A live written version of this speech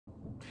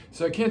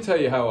So I can't tell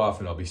you how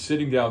often I'll be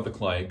sitting down with the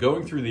client,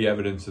 going through the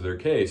evidence of their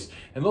case,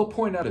 and they'll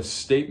point out a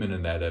statement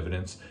in that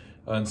evidence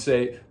and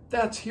say,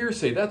 that's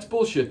hearsay, that's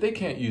bullshit, they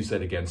can't use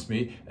that against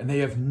me, and they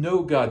have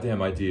no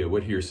goddamn idea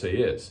what hearsay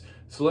is.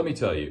 So let me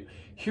tell you,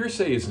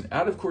 hearsay is an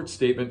out-of-court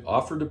statement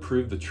offered to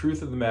prove the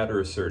truth of the matter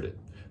asserted.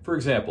 For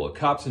example, a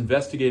cop's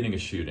investigating a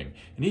shooting,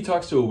 and he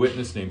talks to a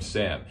witness named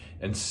Sam,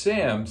 and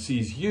Sam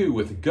sees you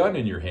with a gun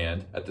in your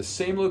hand at the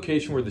same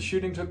location where the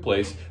shooting took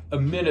place a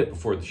minute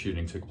before the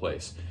shooting took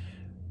place.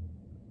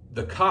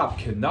 The cop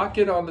cannot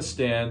get on the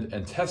stand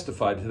and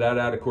testify to that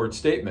out-of-court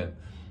statement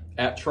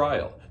at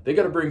trial. They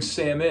got to bring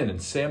Sam in,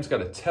 and Sam's got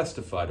to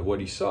testify to what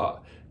he saw.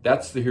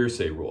 That's the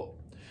hearsay rule.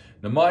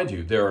 Now, mind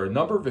you, there are a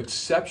number of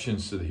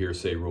exceptions to the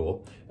hearsay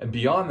rule, and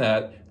beyond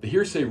that, the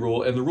hearsay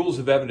rule and the rules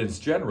of evidence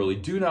generally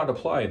do not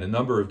apply in a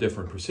number of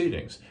different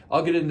proceedings.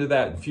 I'll get into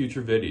that in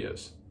future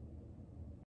videos.